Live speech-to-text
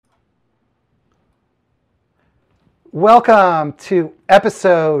Welcome to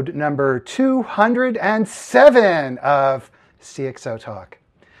episode number 207 of CXO Talk.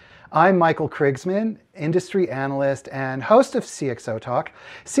 I'm Michael Krigsman, industry analyst and host of CXO Talk.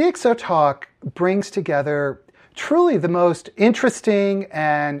 CXO Talk brings together truly the most interesting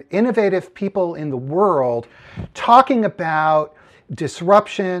and innovative people in the world talking about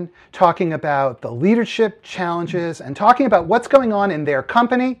disruption, talking about the leadership challenges, and talking about what's going on in their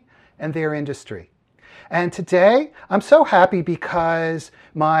company and their industry. And today, I'm so happy because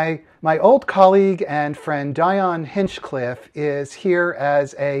my old colleague and friend Dion Hinchcliffe is here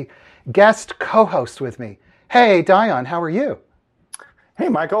as a guest co-host with me. Hey, Dion, how are you? Hey,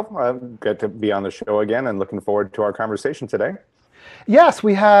 Michael. Good to be on the show again and looking forward to our conversation today. Yes,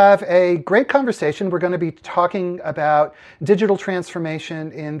 we have a great conversation. We're going to be talking about digital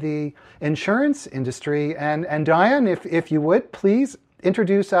transformation in the insurance industry. And Dion, if you would, please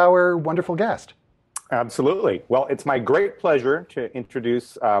introduce our wonderful guest. Absolutely. Well, it's my great pleasure to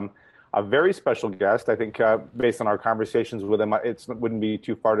introduce a very special guest. I think based on our conversations with him, it wouldn't be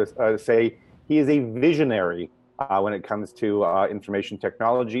too far to say he is a visionary when it comes to information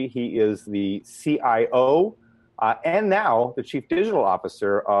technology. He is the CIO and now the Chief Digital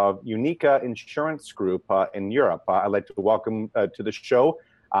Officer of UNIQA Insurance Group in Europe. I'd like to welcome to the show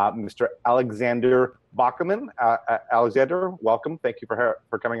Mr. Alexander Bockelmann. Alexander, welcome. Thank you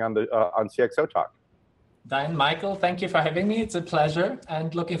for coming on CXO Talk. Diane, Michael, thank you for having me. It's a pleasure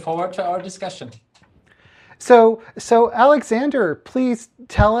and looking forward to our discussion. So Alexander, please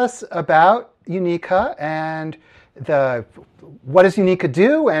tell us about UNIQA and what does UNIQA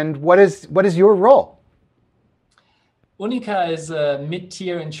do and what is your role? UNIQA is a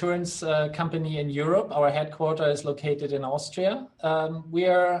mid-tier insurance company in Europe. Our headquarters is located in Austria. We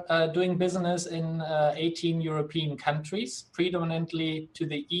are doing business in 18 European countries, predominantly to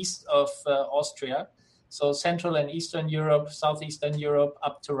the east of Austria. So Central and Eastern Europe, Southeastern Europe,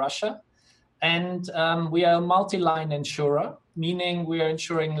 up to Russia. And we are a multi-line insurer, meaning we are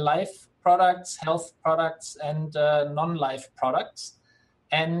insuring life products, health products, and non-life products.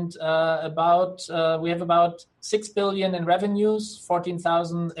 And we have about 6 billion in revenues,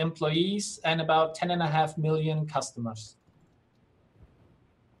 14,000 employees, and about 10.5 million customers.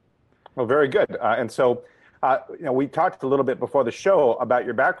 Well, very good. And so, we talked a little bit before the show about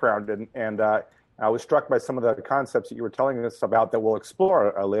your background, and I was struck by some of the concepts that you were telling us about that we'll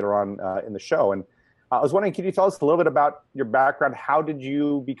explore later on in the show. And I was wondering, can you tell us a little bit about your background? How did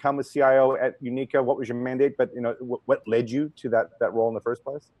you become a CIO at UNIQA? What was your mandate? But what led you to that role in the first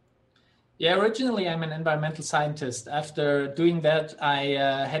place? Yeah, originally I'm an environmental scientist. After doing that, I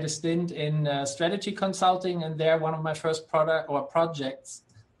had a stint in strategy consulting, and there one of my first projects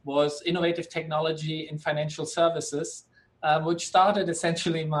was innovative technology in financial services. Which started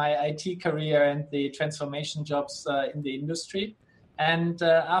essentially my IT career and the transformation jobs in the industry. And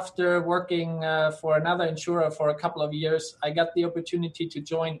after working for another insurer for a couple of years, I got the opportunity to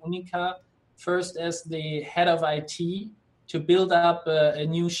join UNIQA, first as the head of IT, to build up a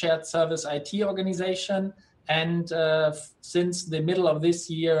new shared service IT organization. And since the middle of this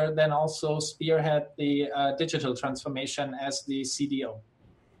year, then also spearhead the digital transformation as the CDO.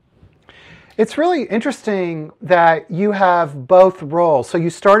 It's really interesting that you have both roles. So you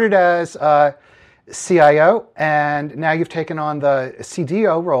started as a CIO, and now you've taken on the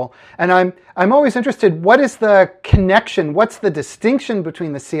CDO role. And I'm always interested, what is the connection? What's the distinction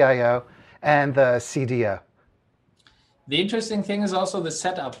between the CIO and the CDO? The interesting thing is also the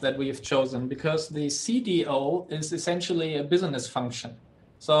setup that we've chosen, because the CDO is essentially a business function.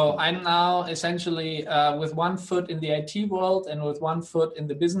 So I'm now essentially with one foot in the IT world and with one foot in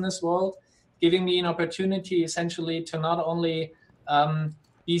the business world, giving me an opportunity essentially to not only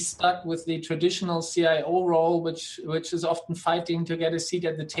be stuck with the traditional CIO role, which is often fighting to get a seat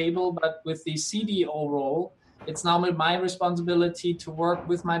at the table, but with the CDO role, it's now my responsibility to work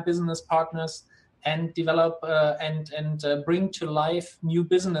with my business partners and develop and bring to life new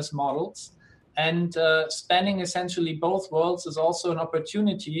business models. And spanning essentially both worlds is also an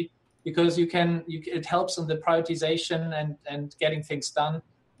opportunity, because it helps in the prioritization and getting things done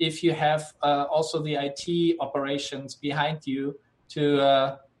if you have also the IT operations behind you to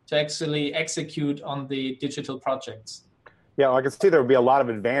actually execute on the digital projects. Yeah, well, I can see there would be a lot of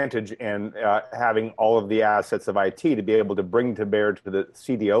advantage in having all of the assets of IT to be able to bring to bear to the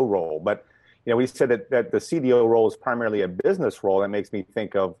CDO role. But we said that the CDO role is primarily a business role. That makes me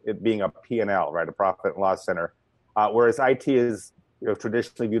think of it being a P&L, right, a profit and loss center, whereas IT is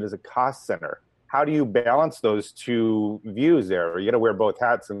traditionally viewed as a cost center. How do you balance those two views there? You got to wear both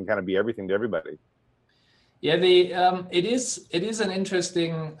hats and kind of be everything to everybody. Yeah, it is an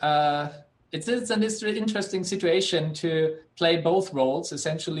interesting it's an interesting situation to play both roles,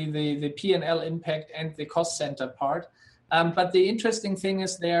 essentially the P&L impact and the cost center part. But the interesting thing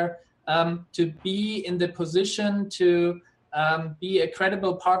is there to be in the position to be a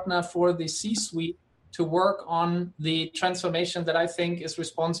credible partner for the C-suite to work on the transformation that I think is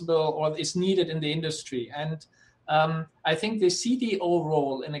responsible or is needed in the industry. And I think the CDO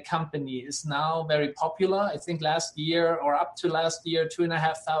role in a company is now very popular. I think last year or up to last year,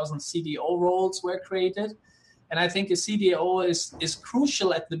 2,500 CDO roles were created. And I think a CDO is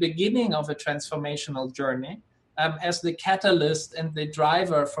crucial at the beginning of a transformational journey as the catalyst and the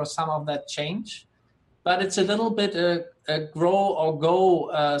driver for some of that change. But it's a little bit a grow or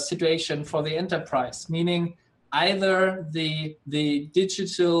go situation for the enterprise, meaning either the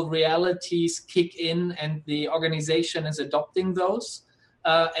digital realities kick in and the organization is adopting those,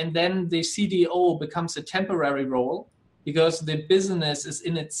 and then the CDO becomes a temporary role because the business is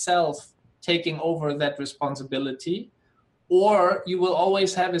in itself taking over that responsibility. Or you will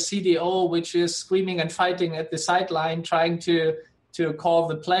always have a CDO which is screaming and fighting at the sideline trying to call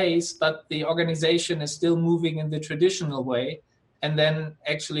the plays, but the organization is still moving in the traditional way. And then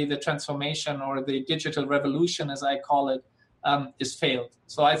actually the transformation or the digital revolution, as I call it, is failed.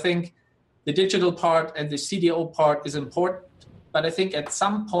 So I think the digital part and the CDO part is important, but I think at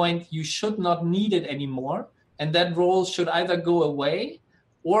some point you should not need it anymore. And that role should either go away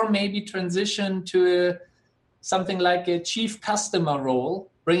or maybe transition to something like a chief customer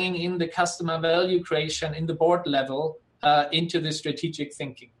role, bringing in the customer value creation in the board level into the strategic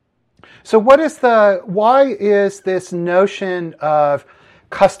thinking. So why is this notion of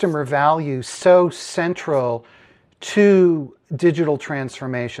customer value so central to digital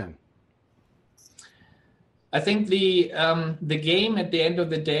transformation? I think the game at the end of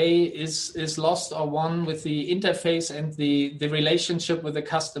the day is lost or won with the interface and the relationship with the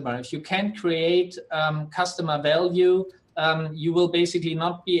customer. If you can't create customer value, you will basically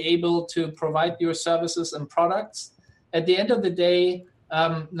not be able to provide your services and products. At the end of the day,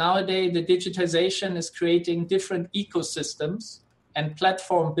 nowadays the digitization is creating different ecosystems and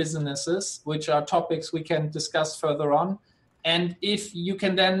platform businesses, which are topics we can discuss further on. And if you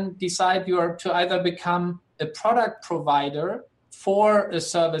can then decide you are to either become a product provider for a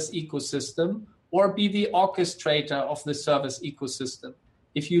service ecosystem or be the orchestrator of the service ecosystem.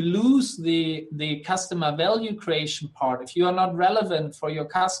 If you lose the customer value creation part, if you are not relevant for your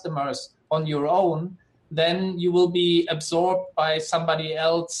customers on your own, then you will be absorbed by somebody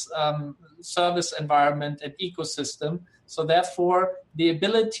else's service environment and ecosystem. So therefore, the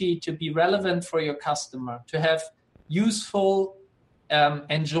ability to be relevant for your customer, to have useful,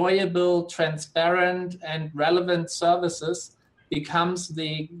 enjoyable, transparent, and relevant services becomes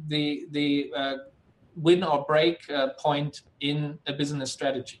the win or break point in a business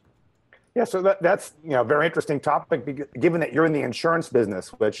strategy. Yeah, so that's a very interesting topic, given that you're in the insurance business,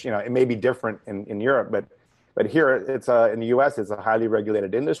 which it may be different in Europe, but here it's in the U.S. it's a highly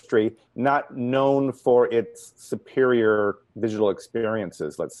regulated industry, not known for its superior digital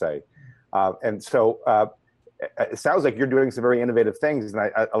experiences, let's say, and so it sounds like you're doing some very innovative things, and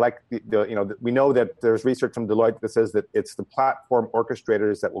I like we know that there's research from Deloitte that says that it's the platform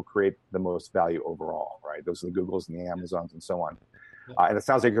orchestrators that will create the most value overall, right? Those are the Googles and the Amazons and so on. And it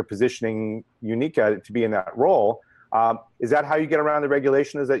sounds like you're positioning UNIQA to be in that role. Is that how you get around the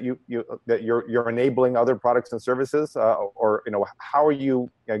regulation? Is that you're enabling other products and services, or how are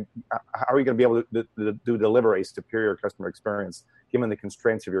you going to be able to deliver a superior customer experience given the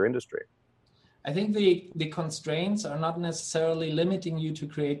constraints of your industry? I think the constraints are not necessarily limiting you to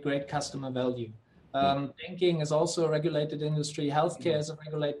create great customer value. Banking is also a regulated industry. Healthcare is a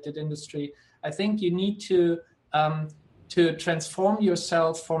regulated industry. I think you need to transform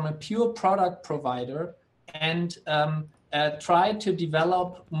yourself from a pure product provider and try to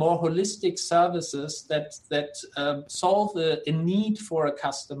develop more holistic services that solve a need for a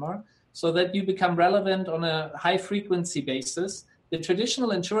customer so that you become relevant on a high frequency basis. The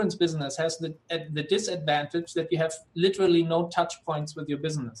traditional insurance business has the disadvantage that you have literally no touch points with your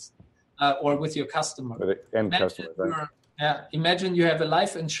business or with your customer. For the end customer, right? Imagine you have a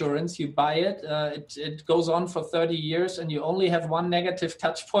life insurance, you buy it, it goes on for 30 years and you only have one negative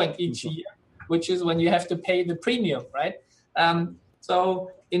touch point each year, which is when you have to pay the premium, right?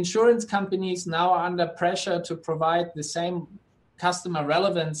 So insurance companies now are under pressure to provide the same customer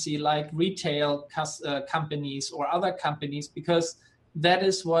relevancy like retail companies or other companies, because that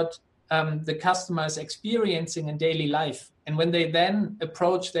is what the customer is experiencing in daily life. And when they then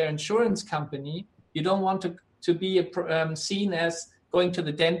approach their insurance company, you don't want to be seen as going to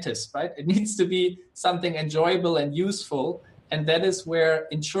the dentist, right? It needs to be something enjoyable and useful. And that is where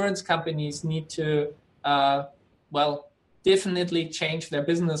insurance companies need to, definitely change their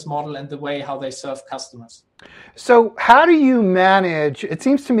business model and the way how they serve customers. So how do you manage, it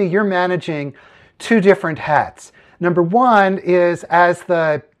seems to me you're managing two different hats. Number one is as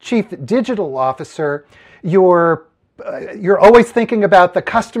the chief digital officer, you're always thinking about the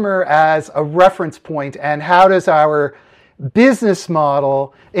customer as a reference point and how does our business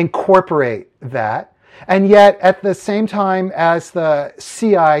model incorporate that. And yet at the same time as the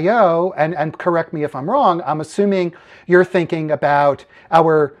CIO, and correct me if I'm wrong, I'm assuming you're thinking about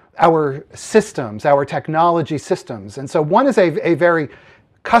our systems, our technology systems. And so one is a very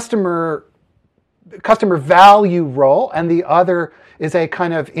customer value role, and the other is a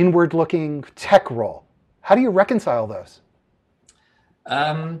kind of inward-looking tech role. How do you reconcile those?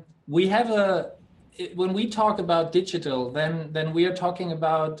 When we talk about digital, then we are talking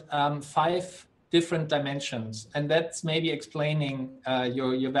about 5 different dimensions, and that's maybe explaining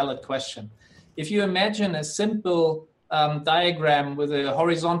your valid question. If you imagine a simple diagram with a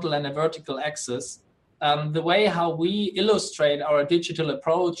horizontal and a vertical axis, the way how we illustrate our digital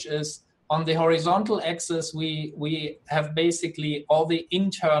approach is on the horizontal axis, we have basically all the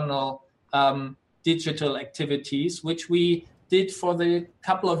internal digital activities, which we did for the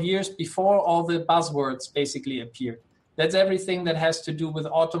couple of years before all the buzzwords basically appeared. That's everything that has to do with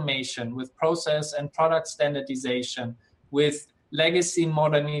automation, with process and product standardization, with legacy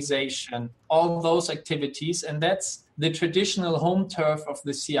modernization, all those activities. And that's the traditional home turf of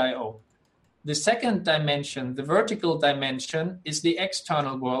the CIO. The second dimension, the vertical dimension, is the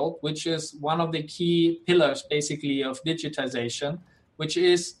external world, which is one of the key pillars basically of digitization, which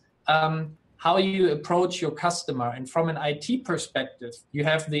is how you approach your customer. And from an IT perspective, you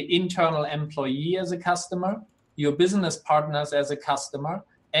have the internal employee as a customer, your business partners as a customer,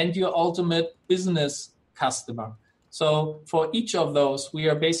 and your ultimate business customer. So for each of those, we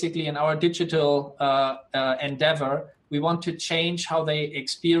are basically in our digital endeavor, we want to change how they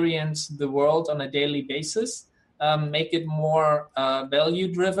experience the world on a daily basis, make it more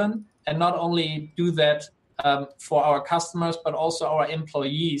value-driven, and not only do that for our customers, but also our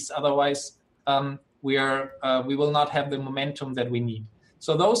employees. Otherwise, we will not have the momentum that we need.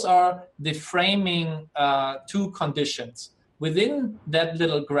 So those are the framing 2 conditions. Within that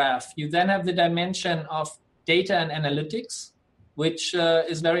little graph, you then have the dimension of data and analytics, which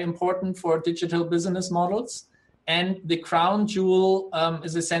is very important for digital business models. And the crown jewel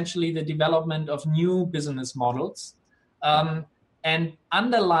is essentially the development of new business models. And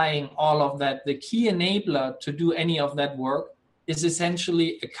underlying all of that, the key enabler to do any of that work is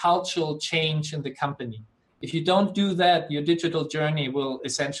essentially a cultural change in the company. If you don't do that, your digital journey will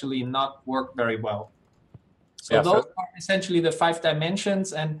essentially not work very well. So those are essentially the 5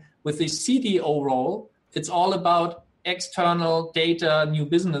 dimensions. And with the CDO role, it's all about external data, new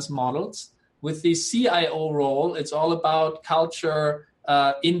business models. With the CIO role, it's all about culture,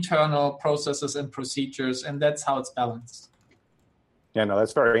 internal processes and procedures, and that's how it's balanced. Yeah, no,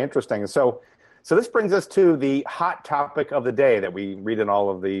 that's very interesting. So this brings us to the hot topic of the day that we read in all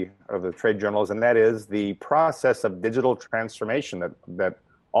of the trade journals, and that is the process of digital transformation that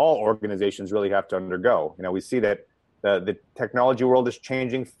all organizations really have to undergo. You know, we see that the technology world is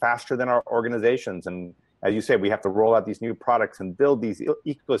changing faster than our organizations, and as you say, we have to roll out these new products and build these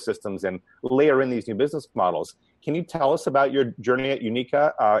ecosystems and layer in these new business models. Can you tell us about your journey at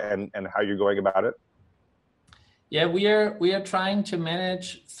UNIQA and how you're going about it? Yeah, we are trying to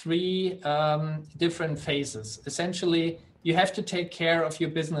manage 3 different phases. Essentially, you have to take care of your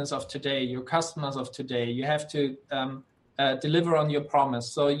business of today, your customers of today. You have to deliver on your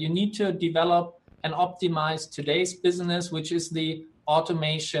promise. So you need to develop and optimize today's business, which is the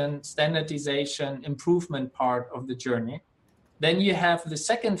automation, standardization, improvement part of the journey. Then you have the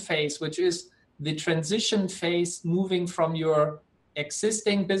second phase, which is the transition phase, moving from your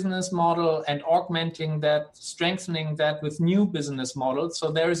existing business model and augmenting that, strengthening that with new business models.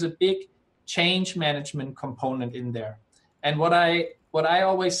 So there is a big change management component in there. And what I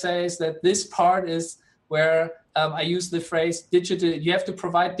always say is that this part is where I use the phrase digital. You have to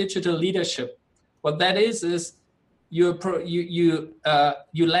provide digital leadership. What that is you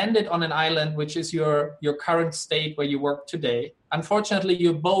landed on an island, which is your current state where you work today. Unfortunately,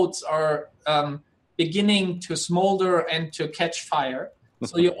 your boats are beginning to smolder and to catch fire.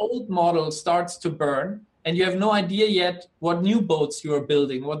 So your old model starts to burn, and you have no idea yet what new boats you are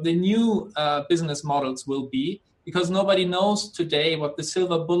building, what the new business models will be, because nobody knows today what the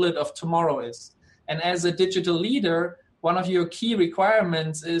silver bullet of tomorrow is. And as a digital leader, one of your key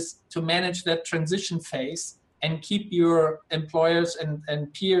requirements is to manage that transition phase and keep your employers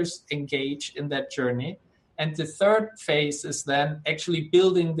and peers engaged in that journey. And the third phase is then actually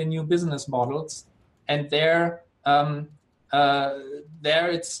building the new business models. And there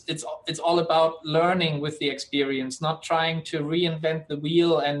it's all about learning with the experience, not trying to reinvent the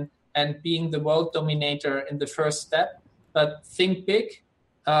wheel and being the world dominator in the first step, but think big,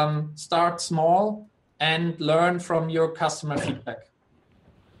 start small, and learn from your customer feedback.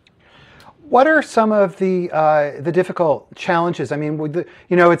 What are some of the difficult challenges? I mean,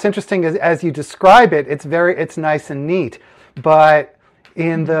 it's interesting as you describe it. It's nice and neat, but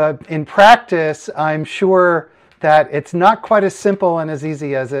in practice, I'm sure that it's not quite as simple and as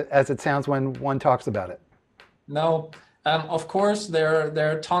easy as it sounds when one talks about it. No, of course there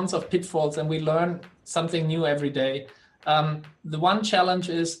are tons of pitfalls, and we learn something new every day. The one challenge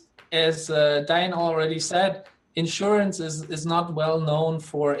is, as Diane already said, insurance is not well known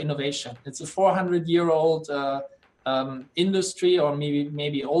for innovation. It's a 400-year-old industry, or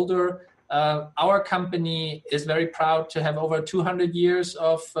maybe older. Our company is very proud to have over 200 years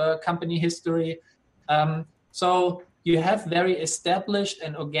of company history. So you have very established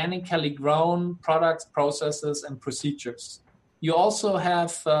and organically grown products, processes, and procedures. You also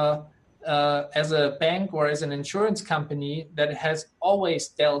have, as a bank or as an insurance company that has always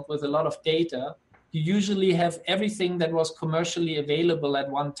dealt with a lot of data, you usually have everything that was commercially available at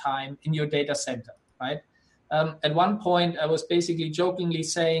one time in your data center, right? At one point, I was basically jokingly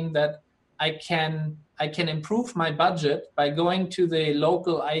saying that I can improve my budget by going to the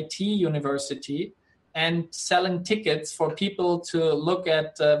local IT university and selling tickets for people to look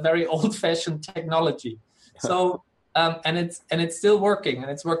at very old-fashioned technology. So, and it's still working,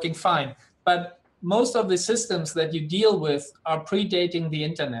 and it's working fine. But most of the systems that you deal with are predating the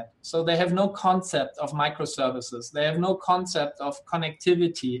internet. So they have no concept of microservices. They have no concept of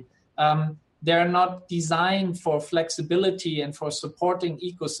connectivity. They're not designed for flexibility and for supporting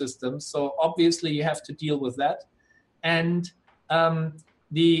ecosystems. So obviously you have to deal with that. And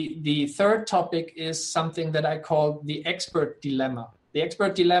the third topic is something that I call the expert dilemma. The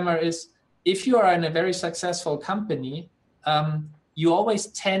expert dilemma is, if you are in a very successful company, you always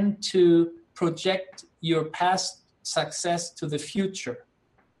tend to project your past success to the future.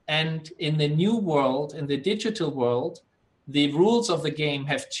 And in the new world, in the digital world, the rules of the game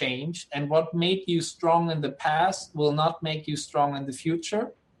have changed, and what made you strong in the past will not make you strong in the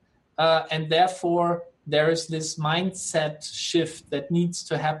future. And therefore, there is this mindset shift that needs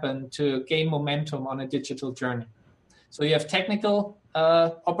to happen to gain momentum on a digital journey. So you have technical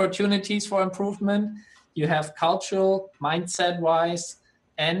opportunities for improvement, you have cultural, mindset-wise,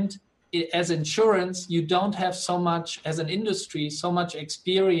 and as insurance, you don't have so much, as an industry, so much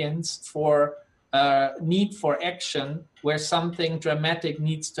experience for need for action where something dramatic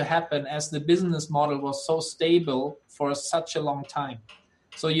needs to happen, as the business model was so stable for such a long time.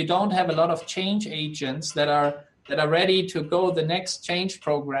 So you don't have a lot of change agents that are ready to go the next change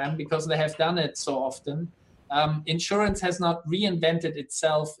program because they have done it so often. Insurance has not reinvented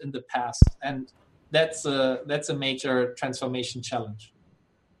itself in the past, and that's a major transformation challenge.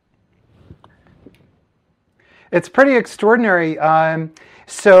 It's pretty extraordinary.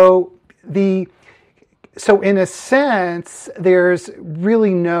 So in a sense, there's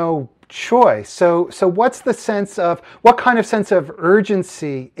really no choice. So what kind of sense of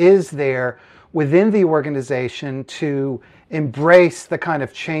urgency is there within the organization to embrace the kind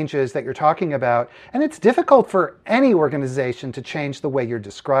of changes that you're talking about? And it's difficult for any organization to change the way you're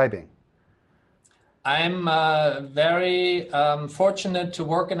describing. I'm very fortunate to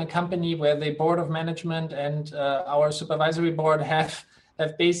work in a company where the board of management and our supervisory board have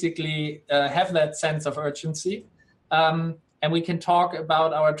basically have that sense of urgency. And we can talk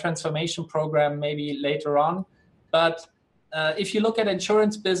about our transformation program maybe later on. But if you look at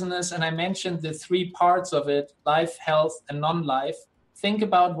insurance business, and I mentioned the three parts of it, life, health, and non-life, think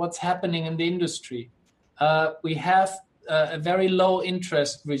about what's happening in the industry. We have a very low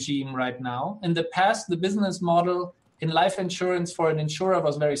interest regime right now. In the past, the business model in life insurance for an insurer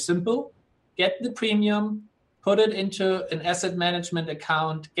was very simple. Get the premium, put it into an asset management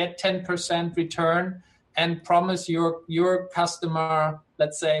account, get 10% return, and promise your customer,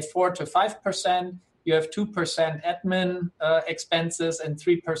 let's say 4 to 5%. You have 2% admin expenses, and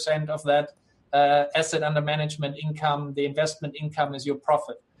 3% of that asset under management income, the investment income, is your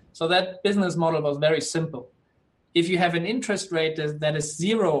profit. So that business model was very simple. If you have an interest rate that is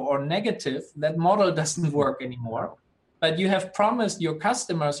zero or negative, that model doesn't work anymore. But you have promised your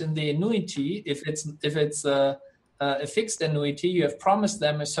customers in the annuity, if it's a fixed annuity, you have promised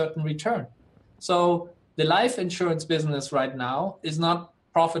them a certain return. So the life insurance business right now is not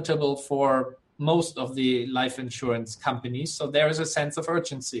profitable for most of the life insurance companies. So there is a sense of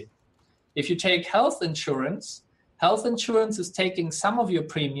urgency. If you take health insurance is taking some of your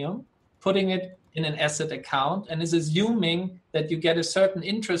premium, putting it in an asset account, and is assuming that you get a certain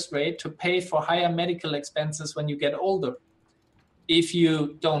interest rate to pay for higher medical expenses when you get older. If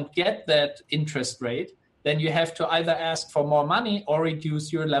you don't get that interest rate, then you have to either ask for more money or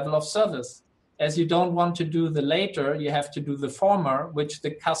reduce your level of service. As you don't want to do the later, you have to do the former, which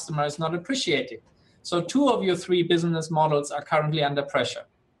the customer is not appreciating. So 2 of your 3 business models are currently under pressure.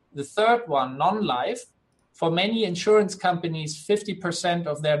 The third one, non-life, for many insurance companies, 50%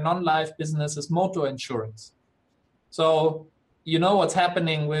 of their non-life business is motor insurance. So you know what's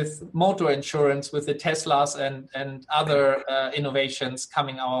happening with motor insurance with the Teslas and other innovations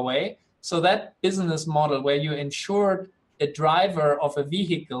coming our way. So that business model where you insured a driver of a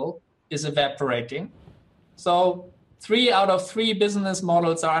vehicle is evaporating. So 3 out of 3 business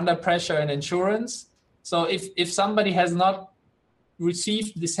models are under pressure in insurance. So if somebody has not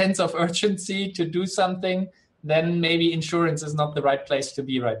received the sense of urgency to do something, then maybe insurance is not the right place to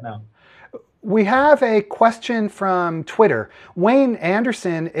be right now. We have a question from Twitter. Wayne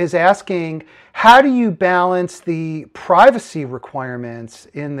Anderson is asking, how do you balance the privacy requirements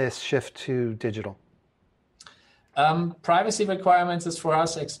in this shift to digital? Privacy requirements is for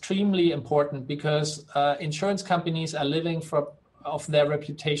us extremely important because insurance companies are living off their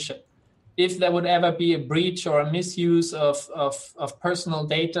reputation. If there would ever be a breach or a misuse of personal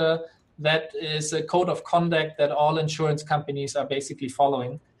data, that is a code of conduct that all insurance companies are basically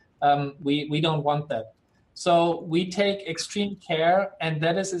following. We don't want that. So we take extreme care, and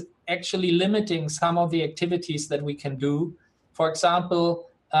that is actually limiting some of the activities that we can do. For example,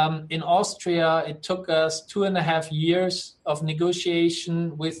 in Austria, it took us 2.5 years of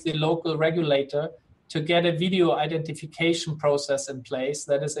negotiation with the local regulator to get a video identification process in place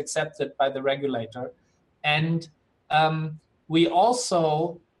that is accepted by the regulator. And we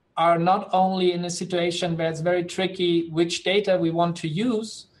also are not only in a situation where it's very tricky which data we want to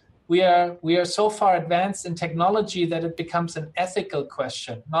use, we are so far advanced in technology that it becomes an ethical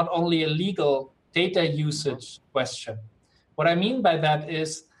question, not only a legal data usage question. What I mean by that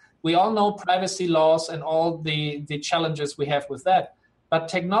is we all know privacy laws and all the challenges we have with that. But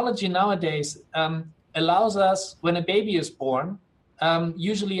technology nowadays allows us, when a baby is born,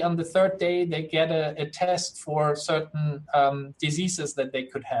 usually on the 3rd day, they get a test for certain diseases that they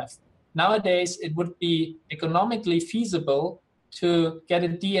could have. Nowadays, it would be economically feasible to get a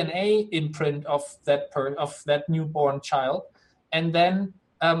DNA imprint of that newborn child, and then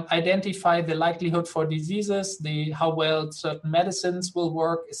identify the likelihood for diseases, how well certain medicines will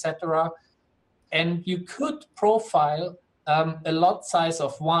work, etc. And you could profile a lot size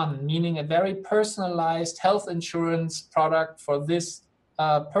of 1, meaning a very personalized health insurance product for this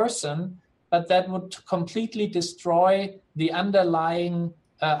person, but that would completely destroy the underlying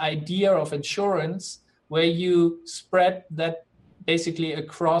idea of insurance, where you spread that basically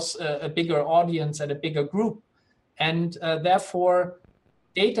across a bigger audience and a bigger group. And therefore,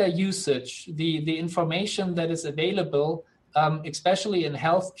 data usage, the information that is available, especially in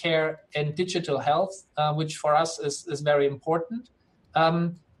healthcare and digital health, which for us is very important,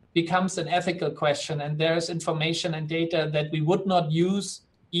 becomes an ethical question. And there's information and data that we would not use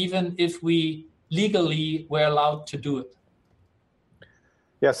even if we legally were allowed to do it.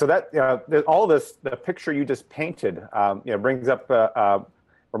 Yeah, so that all this, the picture you just painted, brings up,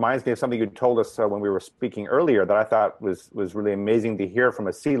 reminds me of something you told us when we were speaking earlier that I thought was really amazing to hear from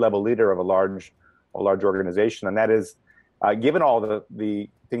a C-level leader of a large organization, and that is, given all the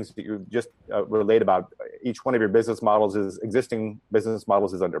things that you just relayed about, each one of your existing business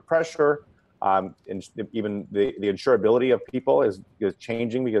models is under pressure, and even the insurability of people is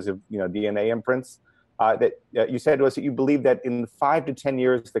changing because of DNA imprints. That you said to us that you believe that in 5 to 10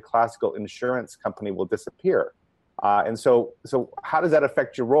 years, the classical insurance company will disappear. And so how does that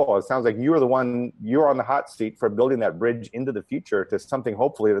affect your role? It sounds like you're on the hot seat for building that bridge into the future to something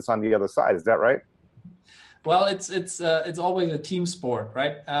hopefully that's on the other side. Is that right? Well, it's always a team sport,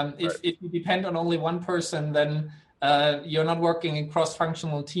 right? If you depend on only one person, then you're not working in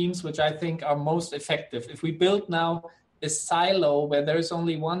cross-functional teams, which I think are most effective. If we build now a silo where there is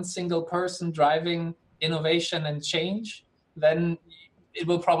only one single person driving innovation and change, then it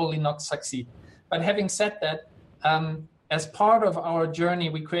will probably not succeed. But having said that, as part of our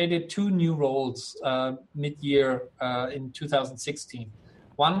journey, we created 2 new roles mid-year in 2016.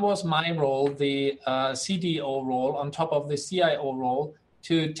 One was my role, the CDO role, on top of the CIO role,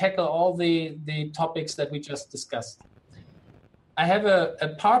 to tackle all the topics that we just discussed. I have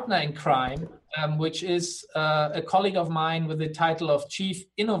a partner in crime, which is a colleague of mine with the title of Chief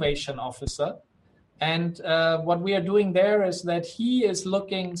Innovation Officer. And what we are doing there is that he is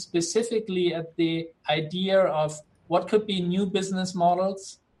looking specifically at the idea of what could be new business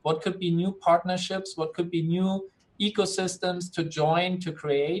models, what could be new partnerships, what could be new ecosystems to join, to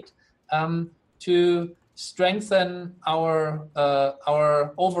create, to strengthen our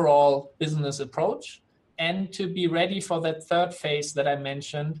overall business approach, and to be ready for that third phase that I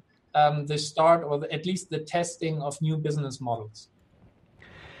mentioned, the start or at least the testing of new business models.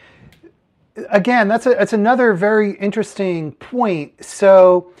 Again, that's another very interesting point.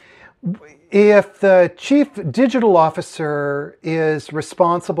 So if the chief digital officer is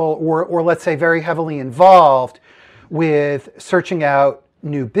responsible or let's say very heavily involved with searching out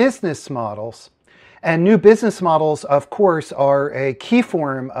new business models, and new business models, of course, are a key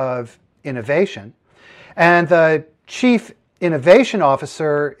form of innovation, and the chief innovation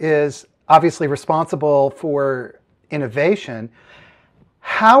officer is obviously responsible for innovation,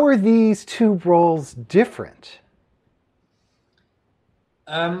 how are these two roles different?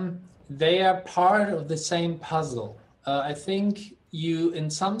 They are part of the same puzzle. I think you, in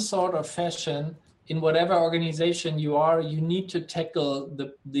some sort of fashion, in whatever organization you are, you need to tackle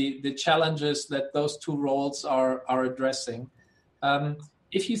the challenges that those two roles are addressing.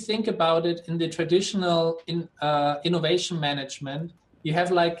 If you think about it, in the traditional innovation management, you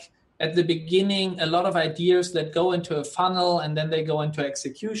have like at the beginning a lot of ideas that go into a funnel and then they go into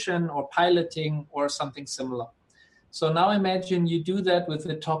execution or piloting or something similar. So now imagine you do that with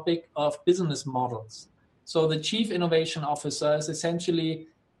the topic of business models. So the chief innovation officer is essentially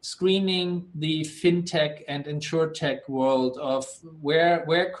screening the FinTech and InsurTech world of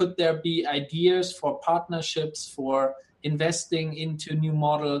where could there be ideas for partnerships, for investing into new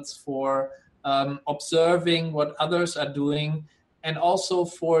models, for observing what others are doing, and also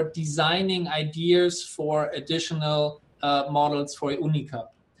for designing ideas for additional models for UNIQA.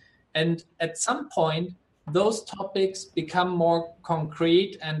 And at some point, those topics become more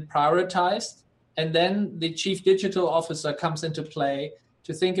concrete and prioritized, and then the chief digital officer comes into play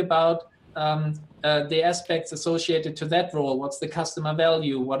to think about the aspects associated to that role. What's the customer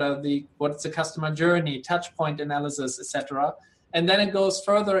value? What's the customer journey, touch point analysis, etc. And then it goes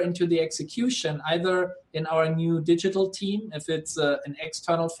further into the execution, either in our new digital team, if it's an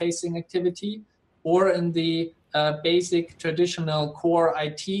external facing activity, or in the basic traditional core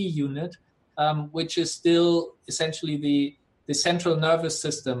IT unit, which is still essentially the central nervous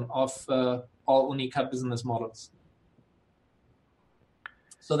system of all UNIQA business models.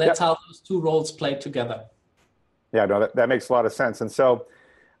 So that's how those two roles play together. Yeah, no, that makes a lot of sense. And so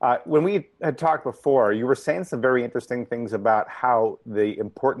when we had talked before, you were saying some very interesting things about how the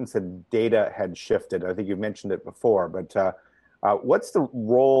importance of data had shifted. I think you mentioned it before, but what's the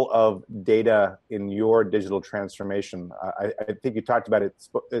role of data in your digital transformation? I think you talked about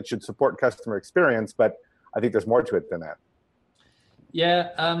it should support customer experience, but I think there's more to it than that. Yeah,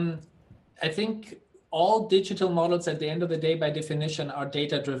 I think all digital models at the end of the day, by definition, are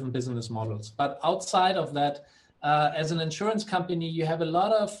data-driven business models. But outside of that, as an insurance company, you have a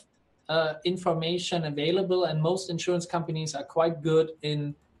lot of information available, and most insurance companies are quite good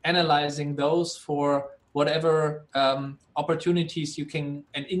in analyzing those for whatever opportunities you can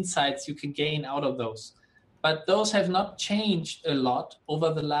and insights you can gain out of those. But those have not changed a lot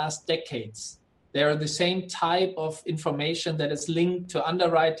over the last decades. They are the same type of information that is linked to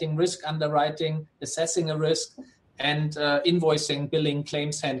underwriting, risk underwriting, assessing a risk, and invoicing, billing,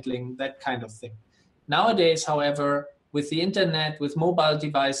 claims handling, that kind of thing. Nowadays, however, with the internet, with mobile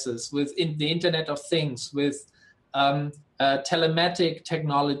devices, with the Internet of Things, with telematic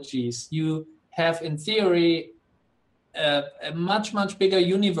technologies, you have, in theory, a much, much bigger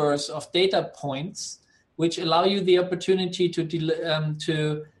universe of data points, which allow you the opportunity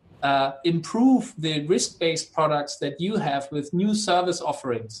to improve the risk-based products that you have with new service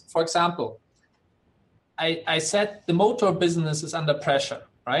offerings. For example, I said the motor business is under pressure,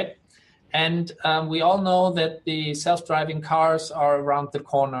 right? And we all know that the self-driving cars are around the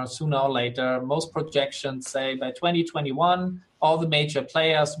corner sooner or later. Most projections say by 2021, all the major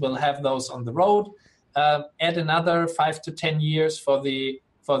players will have those on the road. Add another 5 to 10 years for the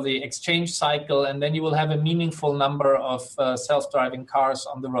exchange cycle, and then you will have a meaningful number of self-driving cars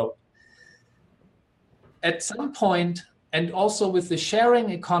on the road. At some point, and also with the sharing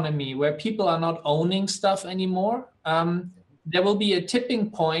economy where people are not owning stuff anymore, there will be a tipping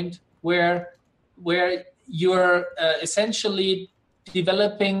point where you're essentially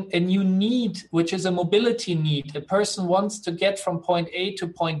developing a new need, which is a mobility need. A person wants to get from point A to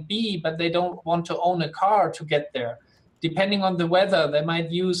point B, but they don't want to own a car to get there. Depending on the weather, they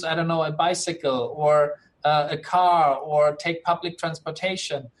might use, a bicycle or a car or take public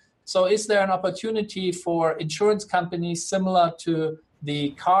transportation. So is there an opportunity for insurance companies similar to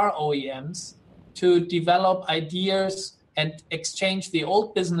the car OEMs to develop ideas and exchange the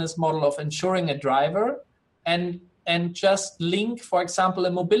old business model of insuring a driver and just link, for example,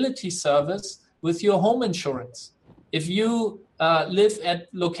 a mobility service with your home insurance? If you live at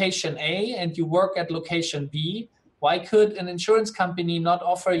location A and you work at location B, why could an insurance company not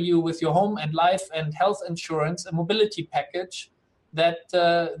offer you with your home and life and health insurance a mobility package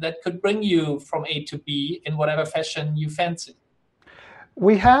that could bring you from A to B in whatever fashion you fancy?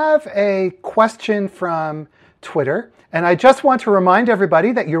 We have a question from Twitter, and I just want to remind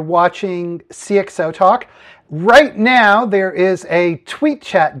everybody that you're watching CXO Talk. Right now, there is a tweet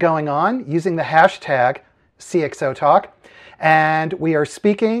chat going on using the hashtag CXO Talk, and we are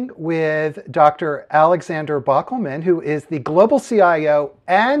speaking with Dr. Alexander Bockelmann, who is the Global CIO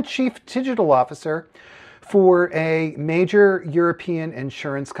and Chief Digital Officer for a major European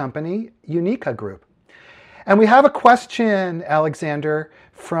insurance company, UNIQA Group. And we have a question, Alexander,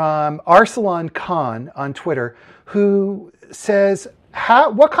 from Arsalan Khan on Twitter, who says,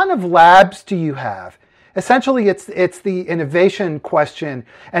 what kind of labs do you have? Essentially, it's the innovation question,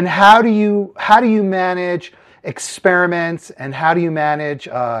 and how do you manage experiments, and how do you manage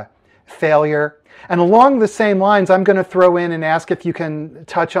failure? And along the same lines, I'm going to throw in and ask if you can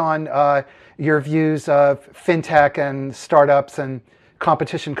touch on your views of FinTech and startups and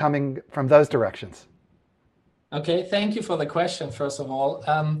competition coming from those directions. Okay, thank you for the question, first of all.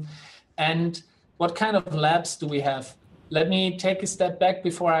 And what kind of labs do we have? Let me take a step back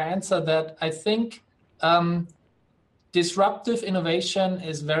before I answer that. I think disruptive innovation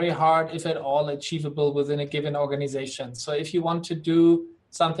is very hard, if at all, achievable within a given organization. So if you want to do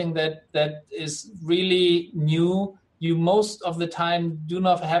something that is really new, you most of the time do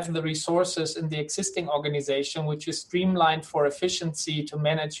not have the resources in the existing organization, which is streamlined for efficiency to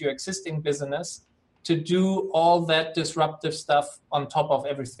manage your existing business, to do all that disruptive stuff on top of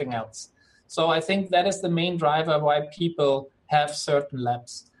everything else. So I think that is the main driver why people have certain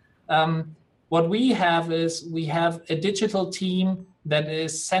labs. What we have is we have a digital team that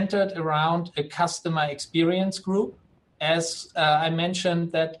is centered around a customer experience group. As I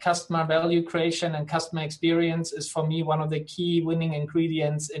mentioned, that customer value creation and customer experience is, for me, one of the key winning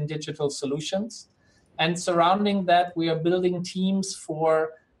ingredients in digital solutions. And surrounding that, we are building teams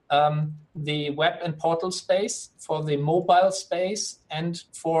for the web and portal space, for the mobile space, and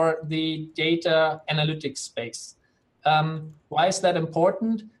for the data analytics space. Why is that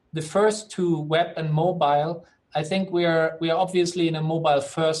important? The first two, web and mobile, I think we are obviously in a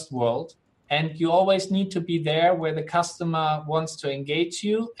mobile-first world, and you always need to be there where the customer wants to engage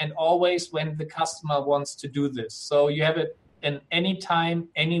you, and always when the customer wants to do this. So you have it in any time,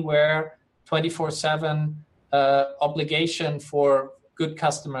 anywhere, 24/7 obligation for good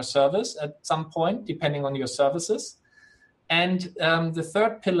customer service at some point, depending on your services. And the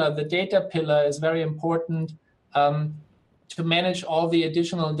third pillar, the data pillar, is very important to manage all the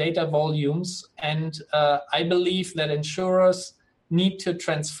additional data volumes. And I believe that insurers need to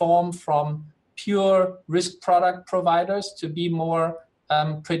transform from pure risk product providers to be more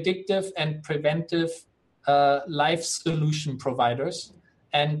predictive and preventive life solution providers.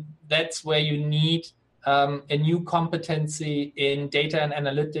 And that's where you need a new competency in data and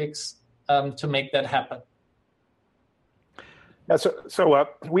analytics to make that happen. Yeah, so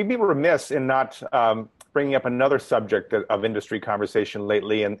we'd be remiss in not bringing up another subject of industry conversation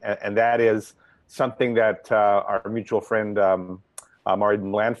lately, and that is something that our mutual friend Mari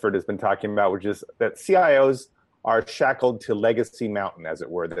Blanford has been talking about, which is that CIOs are shackled to legacy mountain, as it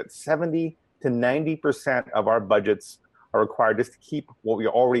were, that 70 to 90% of our budgets are required just to keep what we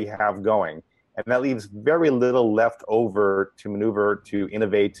already have going. And that leaves very little left over to maneuver, to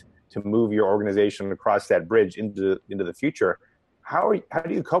innovate, to move your organization across that bridge into the future. How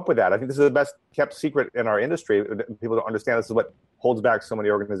do you cope with that? I think this is the best kept secret in our industry. People don't understand this is what holds back so many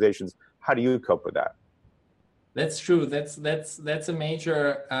organizations. How do you cope with that? That's true. That's a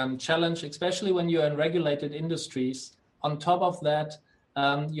major challenge, especially when you're in regulated industries. On top of that,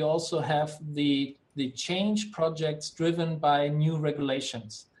 you also have the change projects driven by new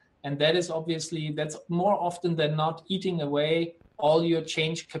regulations. And that is obviously, that's more often than not eating away all your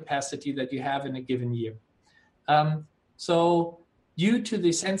change capacity that you have in a given year. So due to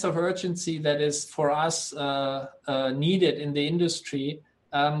the sense of urgency that is for us needed in the industry,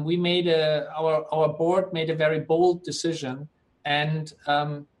 we made our board made a very bold decision and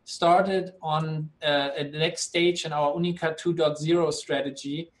started on the next stage in our UNIQA 2.0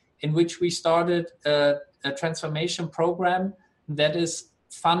 strategy, in which we started a transformation program that is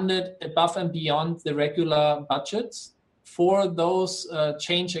funded above and beyond the regular budgets for those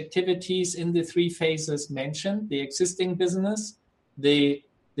change activities in the three phases mentioned: the existing business, the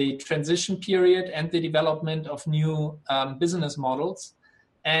transition period, and the development of new business models.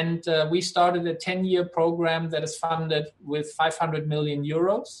 And we started a 10-year program that is funded with 500 million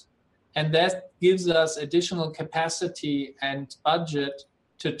euros. And that gives us additional capacity and budget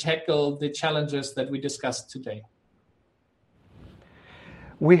to tackle the challenges that we discussed today.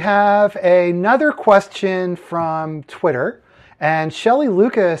 We have another question from Twitter, and Shelley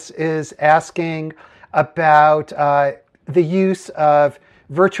Lucas is asking about the use of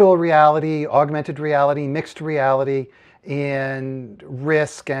virtual reality, augmented reality, mixed reality in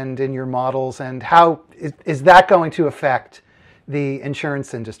risk and in your models, and how is that going to affect the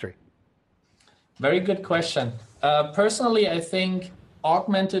insurance industry? Very good question. Personally, I think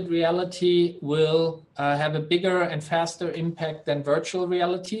augmented reality will have a bigger and faster impact than virtual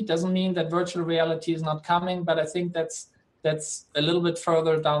reality. Doesn't mean that virtual reality is not coming, but I think that's a little bit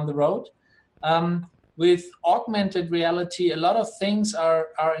further down the road. With augmented reality, a lot of things are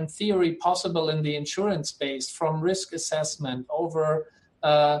in theory possible in the insurance space, from risk assessment over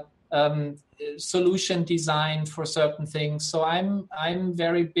solution design for certain things. So I'm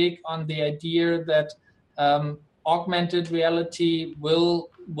very big on the idea that augmented reality will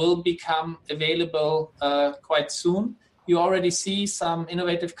become available quite soon. You already see some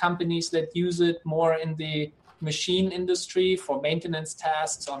innovative companies that use it more in the machine industry for maintenance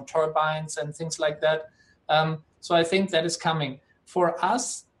tasks on turbines and things like that. So I think that is coming. For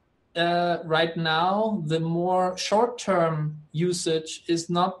us, right now, the more short-term usage is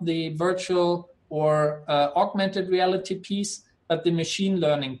not the virtual or augmented reality piece, but the machine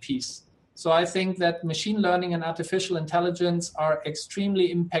learning piece. So I think that machine learning and artificial intelligence are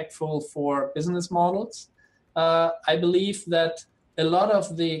extremely impactful for business models. I believe that a lot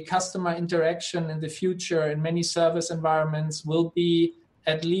of the customer interaction in the future in many service environments will be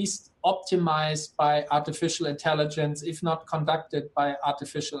at least optimized by artificial intelligence, if not conducted by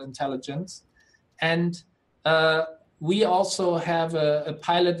artificial intelligence. And we also have a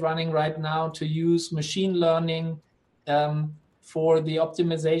pilot running right now to use machine learning for the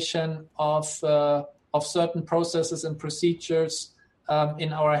optimization of certain processes and procedures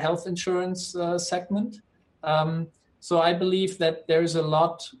in our health insurance segment. So I believe that there's a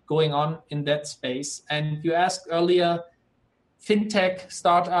lot going on in that space. And you asked earlier, FinTech,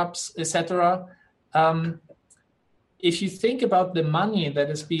 startups, etc. If you think about the money that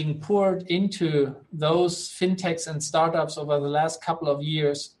is being poured into those FinTechs and startups over the last couple of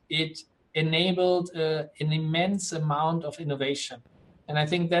years, it enabled an immense amount of innovation. And I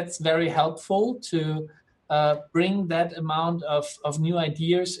think that's very helpful to bring that amount of new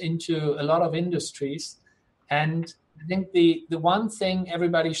ideas into a lot of industries. And I think the one thing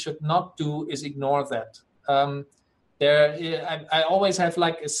everybody should not do is ignore that. I always have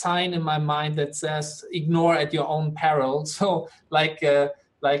like a sign in my mind that says "ignore at your own peril." So like a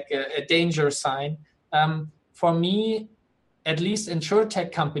danger sign. For me, at least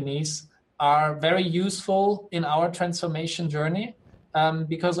insurtech companies are very useful in our transformation journey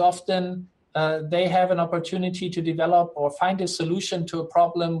because often they have an opportunity to develop or find a solution to a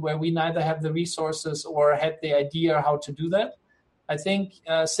problem where we neither have the resources or had the idea how to do that. I think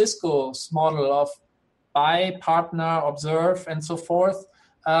Cisco's model of buy, partner, observe, and so forth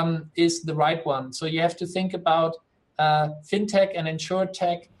is the right one. So you have to think about FinTech and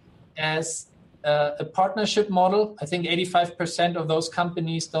InsurTech as a partnership model. I think 85% of those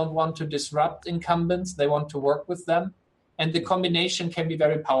companies don't want to disrupt incumbents. They want to work with them. And the combination can be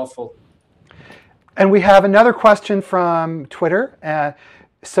very powerful. And we have another question from Twitter.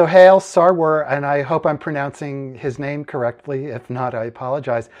 Sohail Sarwar, and I hope I'm pronouncing his name correctly. If not, I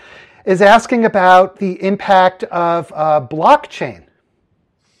apologize, is asking about the impact of blockchain.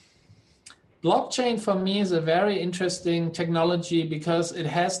 Blockchain for me is a very interesting technology because it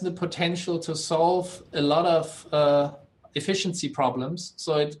has the potential to solve a lot of efficiency problems.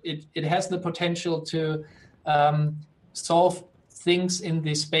 So it has the potential to solve things in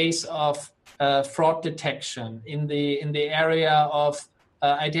the space of fraud detection, in the area of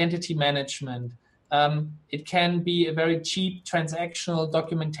identity management. It can be a very cheap transactional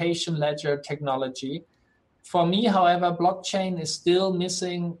documentation ledger technology. For me, however, blockchain is still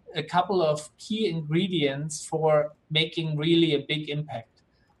missing a couple of key ingredients for making really a big impact.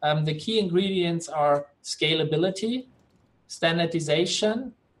 The key ingredients are scalability,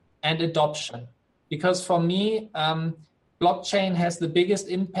 standardization, and adoption. Because for me, blockchain has the biggest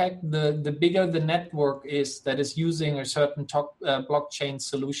impact the bigger the network is that is using a certain blockchain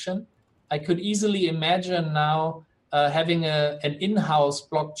solution. I could easily imagine now having an in-house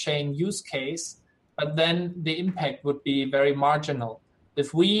blockchain use case, but then the impact would be very marginal.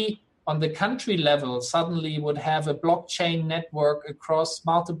 If we, on the country level, suddenly would have a blockchain network across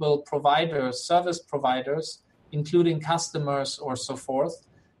multiple providers, service providers, including customers or so forth,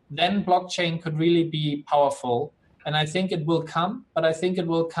 then blockchain could really be powerful. And I think it will come, but I think it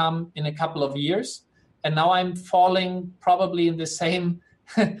will come in a couple of years. And now I'm falling probably in the same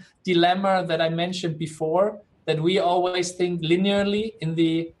dilemma that I mentioned before, that we always think linearly in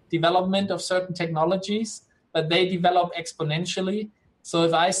the development of certain technologies, but they develop exponentially. So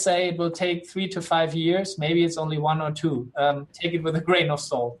if I say it will take 3 to 5 years, maybe it's only 1 or 2. Take it with a grain of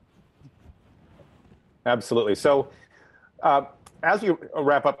salt. Absolutely. So as you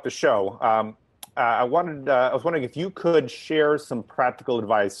wrap up the show, I was wondering if you could share some practical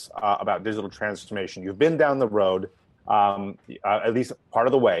advice about digital transformation. You've been down the road, at least part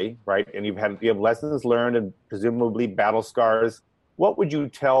of the way, right? And you have lessons learned and presumably battle scars. What would you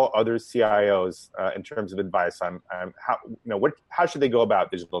tell other CIOs in terms of advice on how should they go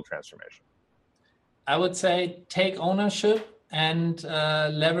about digital transformation? I would say take ownership and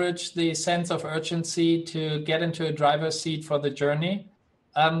leverage the sense of urgency to get into a driver's seat for the journey.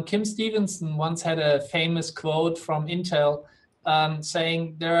 Kim Stevenson once had a famous quote from Intel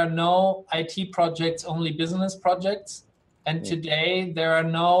saying, there are no IT projects, only business projects. And today there are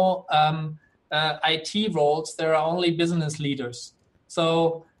no IT roles, there are only business leaders.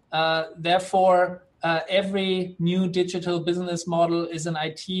 So therefore, every new digital business model is an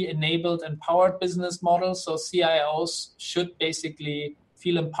IT-enabled and powered business model. So CIOs should basically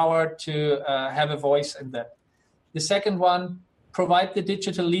feel empowered to have a voice in that. The second one, provide the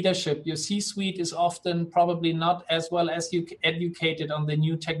digital leadership. Your C-suite is often probably not as well as you educated on the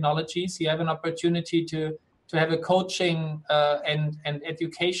new technologies. You have an opportunity to have a coaching and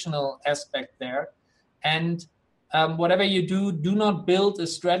educational aspect there. And whatever you do, do not build a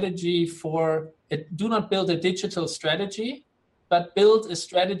strategy do not build a digital strategy, but build a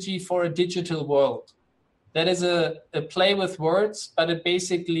strategy for a digital world. That is a play with words, but it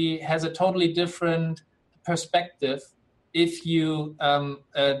basically has a totally different perspective if you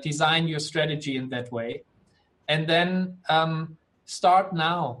design your strategy in that way. And then start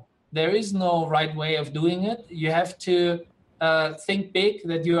now. There is no right way of doing it. You have to think big,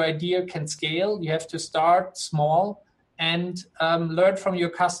 that your idea can scale. You have to start small and learn from your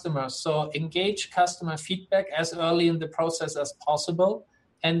customers. So engage customer feedback as early in the process as possible,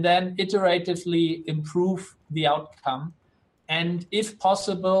 and then iteratively improve the outcome. And if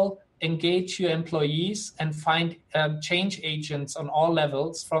possible, engage your employees and find change agents on all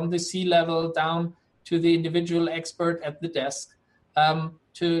levels, from the C-level down to the individual expert at the desk,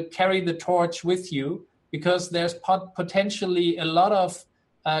 to carry the torch with you, because there's potentially a lot of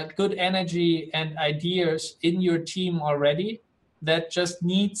good energy and ideas in your team already that just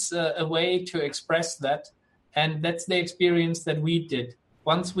needs a way to express that. And that's the experience that we did.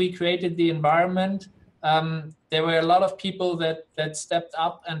 Once we created the environment, there were a lot of people that stepped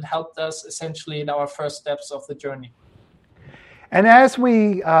up and helped us essentially in our first steps of the journey. And as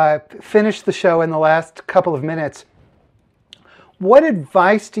we finish the show in the last couple of minutes, what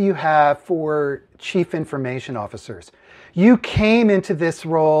advice do you have for chief information officers? You came into this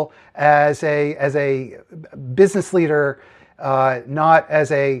role as a business leader, not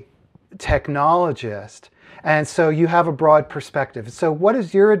as a technologist. And so you have a broad perspective. So what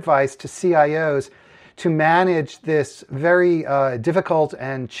is your advice to CIOs to manage this very difficult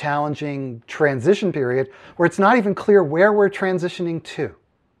and challenging transition period where it's not even clear where we're transitioning to?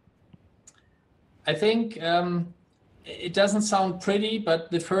 I think it doesn't sound pretty, but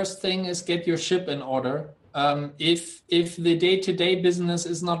the first thing is get your ship in order. If the day-to-day business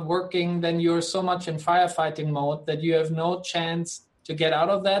is not working, then you're so much in firefighting mode that you have no chance to get out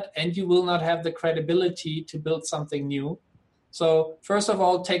of that, and you will not have the credibility to build something new. So first of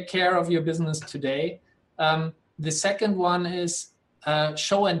all, take care of your business today. The second one is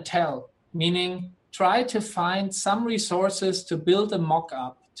show and tell, meaning try to find some resources to build a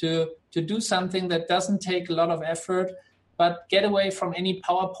mock-up, to do something that doesn't take a lot of effort, but get away from any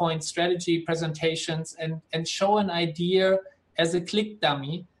PowerPoint strategy presentations and show an idea as a click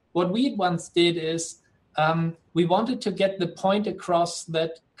dummy. What we once did is we wanted to get the point across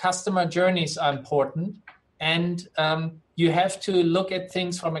that customer journeys are important, and you have to look at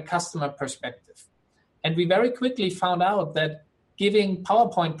things from a customer perspective. And we very quickly found out that giving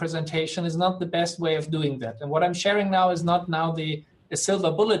PowerPoint presentation is not the best way of doing that. And what I'm sharing now is not now the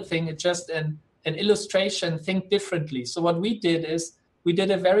silver bullet thing, it's just an illustration, think differently. So what we did is we did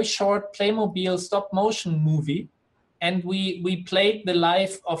a very short Playmobil stop motion movie, and we played the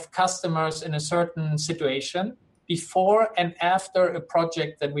life of customers in a certain situation before and after a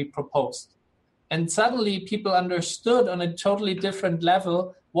project that we proposed. And suddenly people understood on a totally different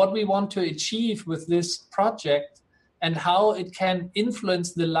level what we want to achieve with this project and how it can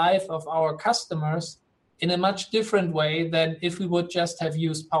influence the life of our customers in a much different way than if we would just have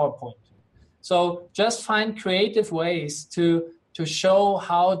used PowerPoint. So just find creative ways to show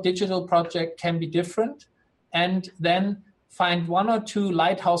how digital project can be different, and then find 1 or 2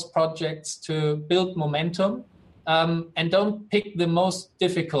 lighthouse projects to build momentum, and don't pick the most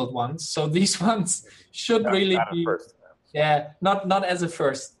difficult ones. So these ones should really be, not as a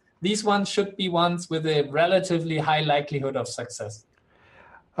first. These ones should be ones with a relatively high likelihood of success.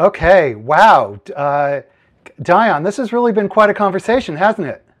 Okay, wow. Dion, this has really been quite a conversation, hasn't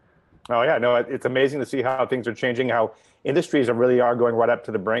it? Oh yeah, no, it's amazing to see how things are changing, how industries really are going right up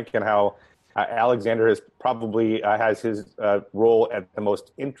to the brink, and how Alexander has his role at the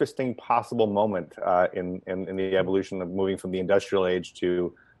most interesting possible moment in the evolution of moving from the industrial age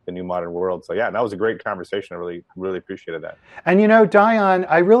to the new modern world. So yeah, that was a great conversation. I really appreciated that. And Dion,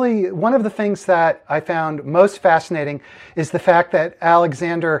 one of the things that I found most fascinating is the fact that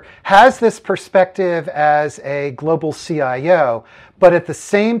Alexander has this perspective as a global CIO, but at the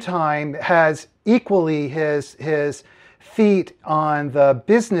same time has equally his feet on the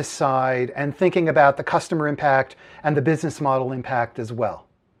business side and thinking about the customer impact and the business model impact as well.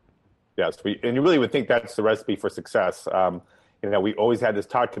 Yes, and you really would think that's the recipe for success. We always had this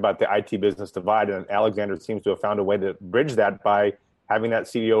talk about the IT business divide, and Alexander seems to have found a way to bridge that by having that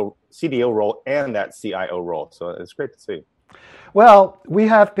CDO role and that CIO role. So it's great to see. Well, we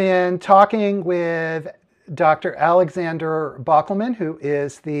have been talking with Dr. Alexander Bockelmann, who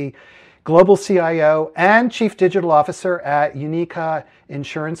is the Global CIO and Chief Digital Officer at UNIQA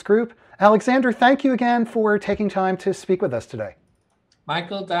Insurance Group. Alexander, thank you again for taking time to speak with us today.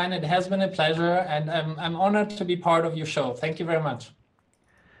 Michael, Dan, it has been a pleasure, and I'm honored to be part of your show. Thank you very much.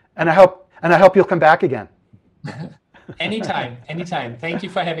 And I hope you'll come back again. Anytime. Thank you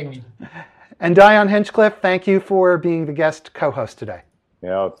for having me. And Dion Hinchcliffe, thank you for being the guest co-host today.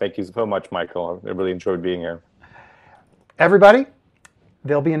 Thank you so much, Michael. I really enjoyed being here. Everybody,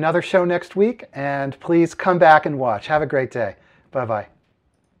 there'll be another show next week, and please come back and watch. Have a great day. Bye-bye.